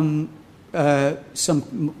like on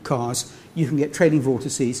some cars, you can get trailing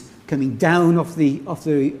vortices coming down off the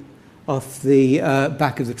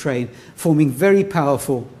back of the train, forming very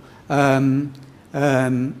powerful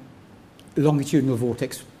longitudinal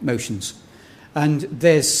vortex motions. And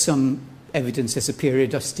there's some evidence there's a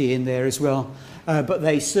periodicity in there as well, but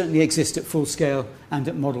they certainly exist at full scale and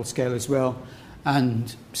at model scale as well,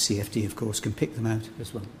 and CFD, of course, can pick them out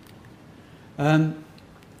as well.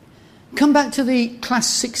 Come back to the Class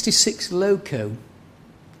 66 loco.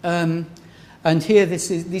 And here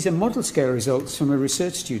these are model scale results from a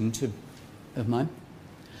research student of mine.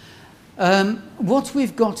 What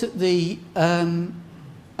we've got at the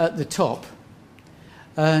top,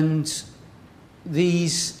 and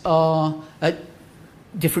these are at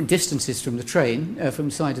different distances from the train, from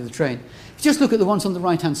the side of the train. Just look at the ones on the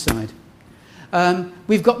right-hand side.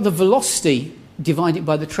 We've got the velocity divided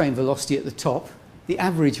by the train velocity at the top, the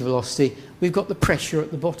average velocity. We've got the pressure at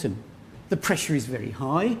the bottom. The pressure is very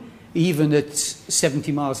high. Even at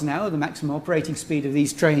 70 miles an hour, the maximum operating speed of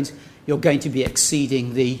these trains, you're going to be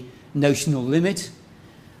exceeding the notional limit.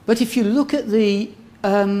 But if you look at the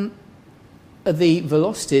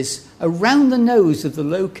velocities around the nose of the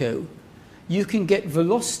loco, you can get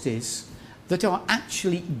velocities that are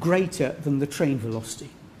actually greater than the train velocity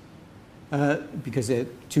because there are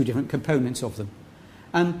two different components of them.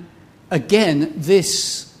 And again,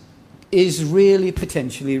 this is really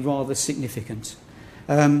potentially rather significant.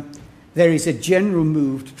 There is a general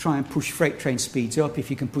move to try and push freight train speeds up. If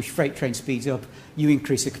you can push freight train speeds up, you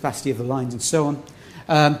increase the capacity of the lines and so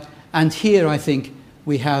on. And here I think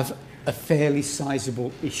we have a fairly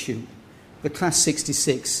sizable issue. The Class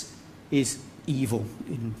 66 is evil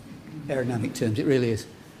in aerodynamic terms, it really is.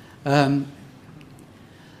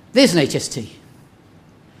 There's an HST.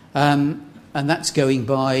 And that's going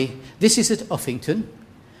by, this is at Uffington.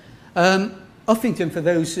 Uffington, for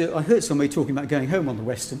those, I heard somebody talking about going home on the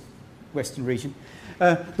western region.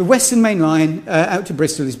 The Western Main Line out to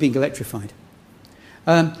Bristol is being electrified.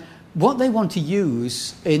 What they want to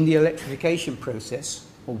use in the electrification process,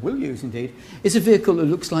 or will use indeed, is a vehicle that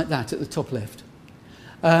looks like that at the top left,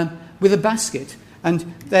 with a basket.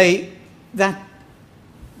 And in that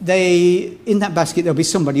basket there'll be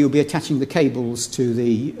somebody who'll be attaching the cables to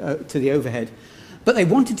the overhead. But they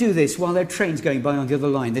want to do this while their train's going by on the other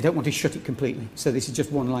line. They don't want to shut it completely. So this is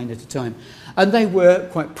just one line at a time. And they were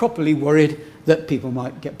quite properly worried that people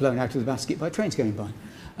might get blown out of the basket by trains going by.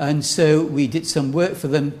 And so we did some work for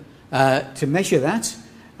them to measure that.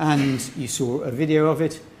 And you saw a video of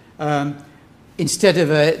it. Instead of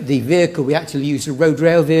the vehicle, we actually used a road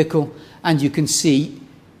rail vehicle. And you can see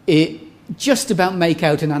it just about make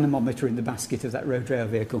out an anemometer in the basket of that road rail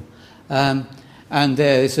vehicle. And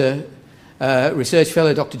there's a research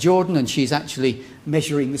fellow, Dr. Jordan, and she's actually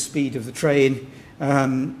measuring the speed of the train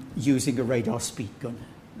using a radar speed gun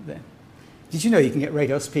there. Did you know you can get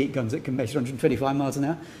radar speed guns that can measure 125 miles an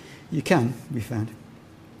hour? You can, we found.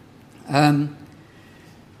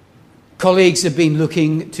 Colleagues have been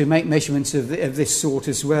looking to make measurements of this sort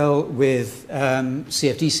as well with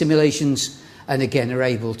CFD simulations, and again are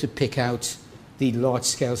able to pick out the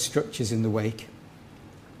large-scale structures in the wake.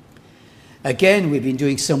 Again, we've been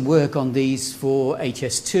doing some work on these for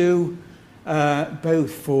HS2,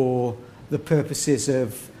 both for the purposes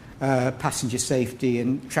of passenger safety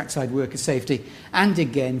and trackside worker safety, and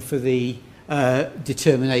again for the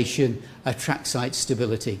determination of trackside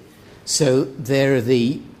stability. So there are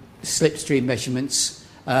the slipstream measurements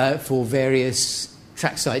for various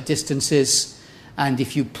trackside distances, and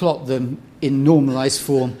if you plot them in normalised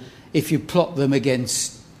form, if you plot them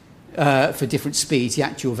against for different speeds, the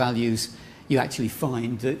actual values, you actually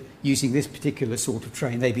find that using this particular sort of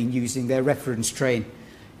train, they've been using their reference train,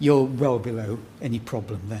 you're well below any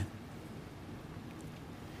problem there.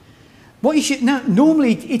 What you should now,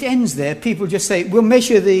 normally it ends there. People just say, we'll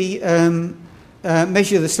measure the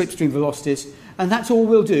slipstream velocities, and that's all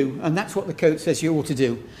we'll do, and that's what the code says you ought to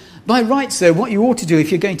do. By rights, though, what you ought to do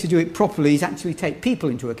if you're going to do it properly is actually take people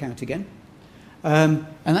into account again, and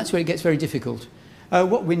that's where it gets very difficult.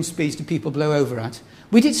 What wind speeds do people blow over at?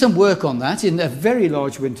 We did some work on that in a very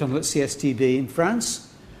large wind tunnel at CSTB in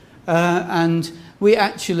France, and we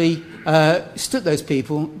actually stood those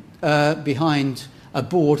people behind a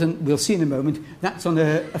board, and we'll see in a moment, that's on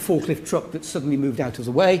a forklift truck that suddenly moved out of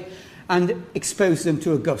the way, and exposed them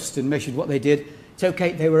to a gust and measured what they did. It's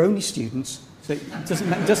okay, they were only students, so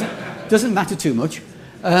it doesn't matter too much.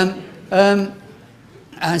 And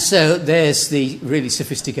so there's the really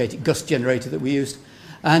sophisticated gust generator that we used.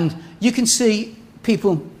 And you can see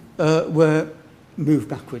people were moved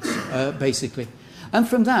backwards, basically. And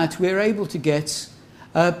from that, we're able to get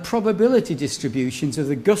probability distributions of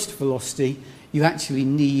the gust velocity you actually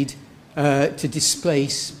need to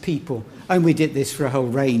displace people. And we did this for a whole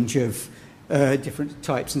range of different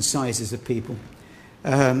types and sizes of people,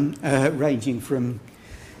 ranging from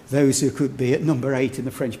those who could be at number 8 in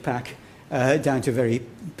the French pack down to very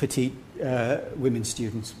petite women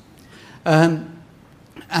students.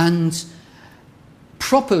 And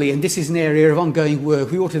properly, and this is an area of ongoing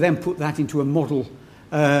work, we ought to then put that into a model,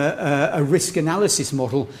 a risk analysis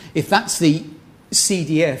model. If that's the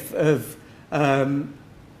CDF of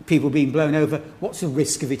people being blown over, what's the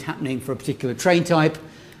risk of it happening for a particular train type?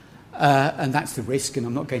 And that's the risk, and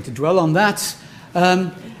I'm not going to dwell on that.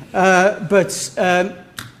 But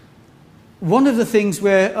one of the things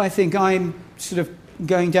where I think I'm sort of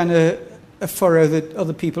going down a furrow that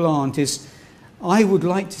other people aren't is I would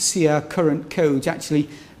like to see our current codes actually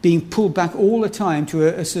being pulled back all the time to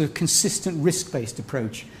a sort of consistent risk-based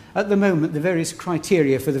approach. At the moment, the various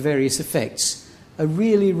criteria for the various effects are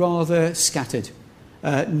really rather scattered,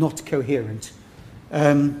 not coherent.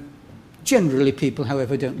 Generally, people,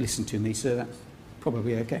 however, don't listen to me, so that's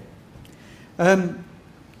probably okay.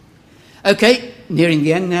 Okay, nearing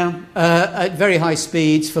the end now. At very high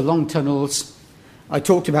speeds for long tunnels, I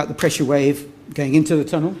talked about the pressure wave going into the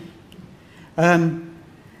tunnel. In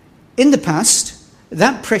the past,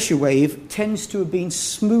 that pressure wave tends to have been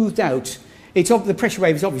smoothed out. The pressure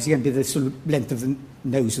wave is obviously going to be the sort of length of the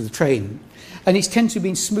nose of the train, and it tends to have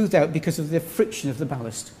been smoothed out because of the friction of the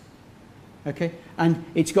ballast. Okay, and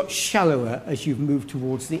it's got shallower as you've moved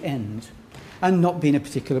towards the end, and not been a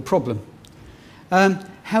particular problem.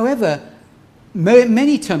 However,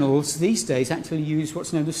 many tunnels these days actually use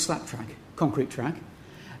what's known as slap track, concrete track,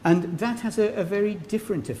 and that has a very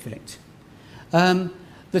different effect.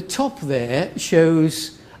 The top there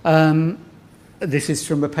shows, this is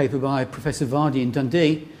from a paper by Professor Vardy in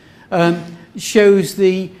Dundee, shows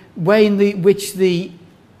the way in which the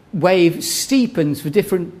wave steepens for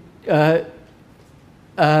different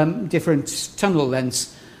tunnel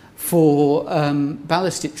lengths for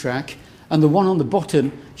ballastic track, and the one on the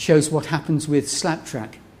bottom shows what happens with slap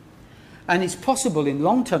track. And it's possible in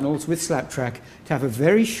long tunnels with slap track to have a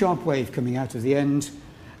very sharp wave coming out of the end,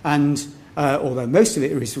 and although most of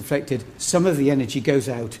it is reflected, some of the energy goes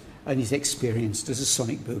out and is experienced as a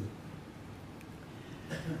sonic boom.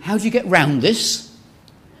 How do you get round this?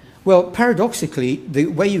 Well, paradoxically, the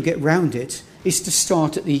way you get round it is to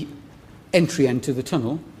start at the entry end to the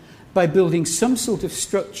tunnel by building some sort of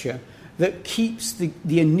structure that keeps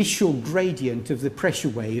the initial gradient of the pressure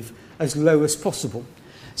wave as low as possible.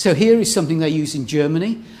 So here is something they use in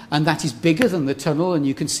Germany, and that is bigger than the tunnel, and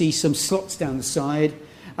you can see some slots down the side,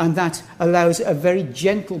 and that allows a very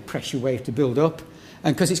gentle pressure wave to build up,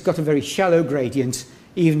 and because it's got a very shallow gradient,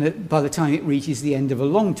 even by the time it reaches the end of a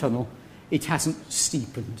long tunnel, it hasn't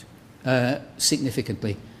steepened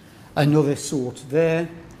significantly. Another sort there,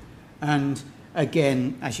 and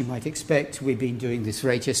again, as you might expect, we've been doing this for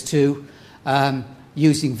HS2,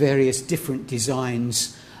 using various different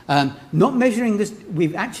designs. Not measuring this,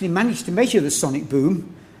 we've actually managed to measure the sonic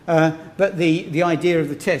boom, but the idea of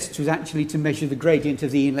the test was actually to measure the gradient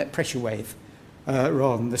of the inlet pressure wave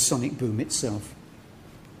rather than the sonic boom itself.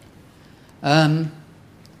 Ballast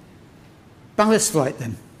flight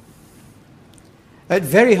then. At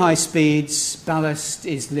very high speeds, ballast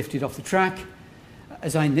is lifted off the track.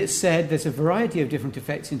 As I said, there's a variety of different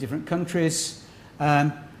effects in different countries.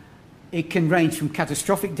 It can range from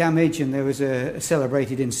catastrophic damage, and there was a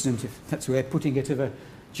celebrated incident, if that's the way of putting it, of a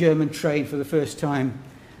German train for the first time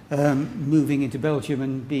moving into Belgium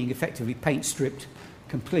and being effectively paint stripped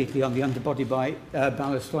completely on the underbody by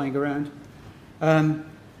ballast flying around.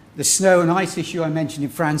 The snow and ice issue I mentioned in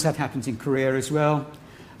France, that happens in Korea as well.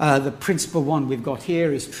 The principal one we've got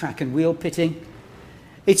here is track and wheel pitting.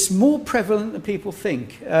 It's more prevalent than people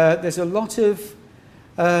think. There's a lot of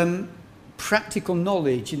practical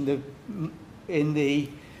knowledge in the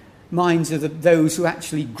minds of those who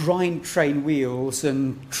actually grind train wheels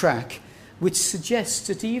and track, which suggests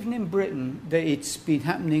that even in Britain that it's been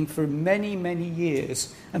happening for many, many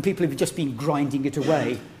years, and people have just been grinding it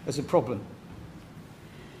away as a problem.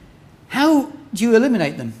 How do you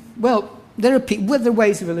eliminate them? Well, there are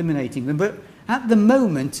ways of eliminating them, but at the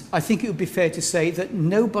moment, I think it would be fair to say that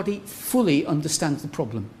nobody fully understands the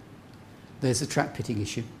problem. There's the track pitting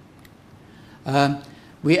issue.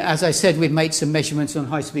 As I said, we've made some measurements on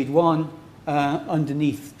High Speed 1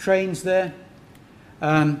 underneath trains there,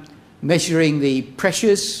 measuring the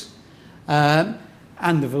pressures and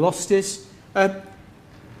the velocities.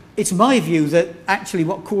 It's my view that actually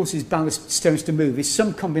what causes ballast stones to move is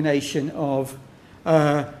some combination of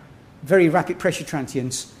very rapid pressure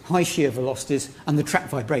transients, high shear velocities, and the track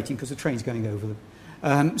vibrating because the train's going over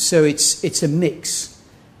them. So it's a mix.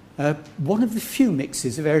 One of the few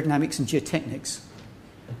mixes of aerodynamics and geotechnics,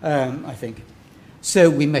 I think. So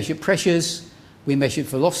we measure pressures, we measure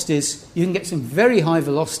velocities. You can get some very high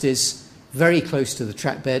velocities very close to the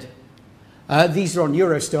track bed. These are on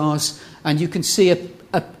Eurostars, and you can see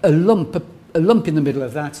a lump in the middle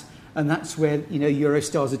of that, and that's where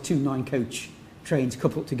Eurostars are 2 9-coach trains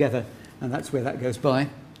coupled together, and that's where that goes by.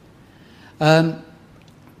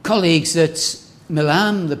 Colleagues at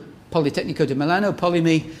Milan, the Politecnico di Milano,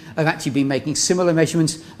 Polyme, have actually been making similar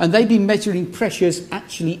measurements, and they've been measuring pressures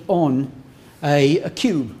actually on a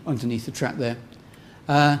cube underneath the track there,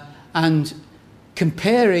 and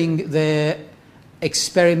comparing their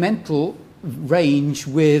experimental range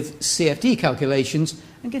with CFD calculations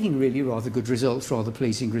and getting really rather good results, rather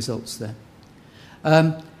pleasing results there.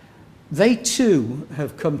 They too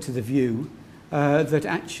have come to the view that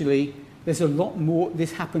actually there's a lot more,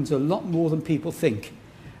 this happens a lot more than people think,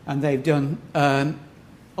 and they've done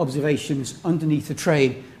observations underneath the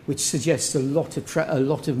train which suggests a lot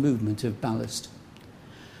of movement of ballast.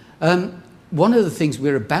 One of the things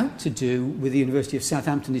we're about to do with the University of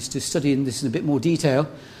Southampton is to study this in a bit more detail.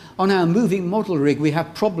 On our moving model rig, we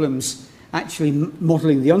have problems actually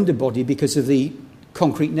modelling the underbody because of the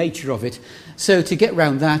concrete nature of it. So to get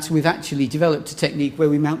around that, we've actually developed a technique where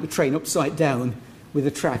we mount the train upside down with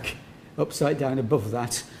a track upside down above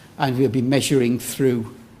that, and we'll be measuring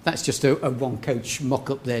through. That's just a 1-coach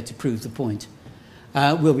mock-up there to prove the point.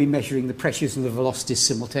 We'll be measuring the pressures and the velocities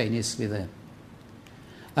simultaneously there.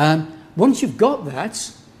 Once you've got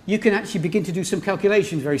that, you can actually begin to do some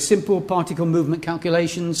calculations, very simple particle movement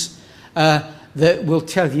calculations that will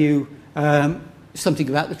tell you something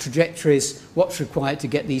about the trajectories, what's required to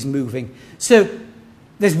get these moving. So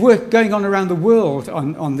there's work going on around the world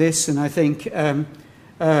on this, and I think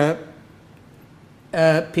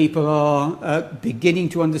people are beginning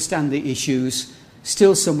to understand the issues.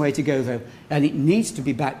 Still some way to go, though, and it needs to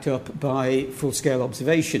be backed up by full-scale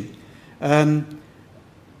observation.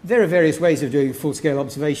 There are various ways of doing full-scale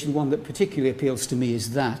observation. One that particularly appeals to me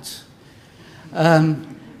is that.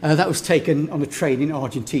 That was taken on a train in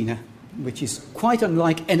Argentina, which is quite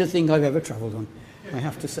unlike anything I've ever travelled on, I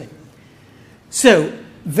have to say. So,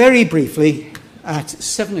 very briefly, at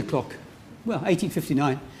 7 o'clock, well,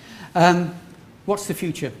 1859, what's the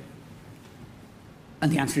future?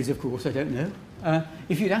 And the answer is, of course, I don't know.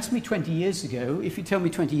 If you'd asked me 20 years ago, if you tell me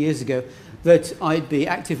 20 years ago that I'd be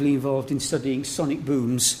actively involved in studying sonic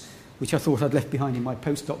booms, which I thought I'd left behind in my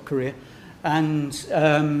postdoc career, and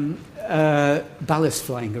ballast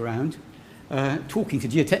flying around, talking to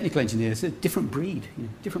geotechnical engineers, a different breed,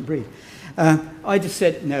 different breed. I just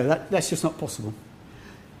said, no, that's just not possible.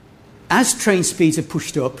 As train speeds are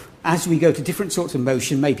pushed up, as we go to different sorts of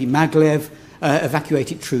motion, maybe maglev,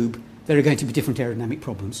 evacuated tube, there are going to be different aerodynamic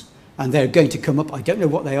problems. And they're going to come up. I don't know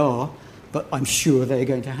what they are, but I'm sure they're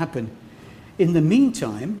going to happen. In the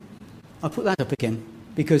meantime, I'll put that up again,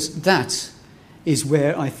 because that is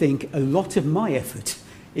where I think a lot of my effort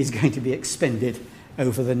is going to be expended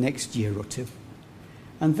over the next year or two.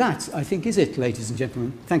 And that, I think, is it, ladies and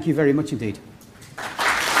gentlemen. Thank you very much indeed.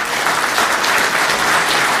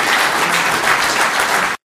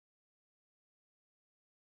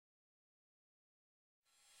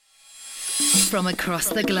 from across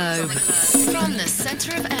the globe, from the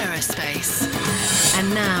centre of aerospace.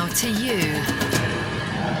 And now to you.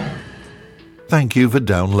 Thank you for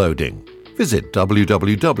downloading. Visit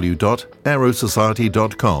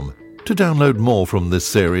www.aerosociety.com to download more from this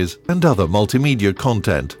series and other multimedia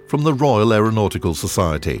content from the Royal Aeronautical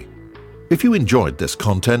Society. If you enjoyed this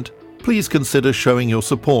content, please consider showing your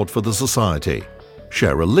support for the Society.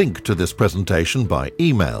 Share a link to this presentation by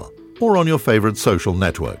email or on your favourite social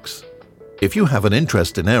networks. If you have an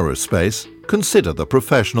interest in aerospace, consider the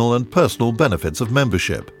professional and personal benefits of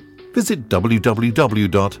membership. Visit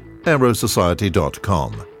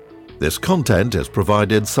www.aerosociety.com. This content is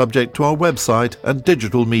provided subject to our website and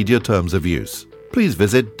digital media terms of use. Please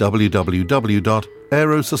visit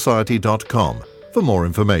www.aerosociety.com for more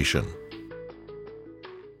information.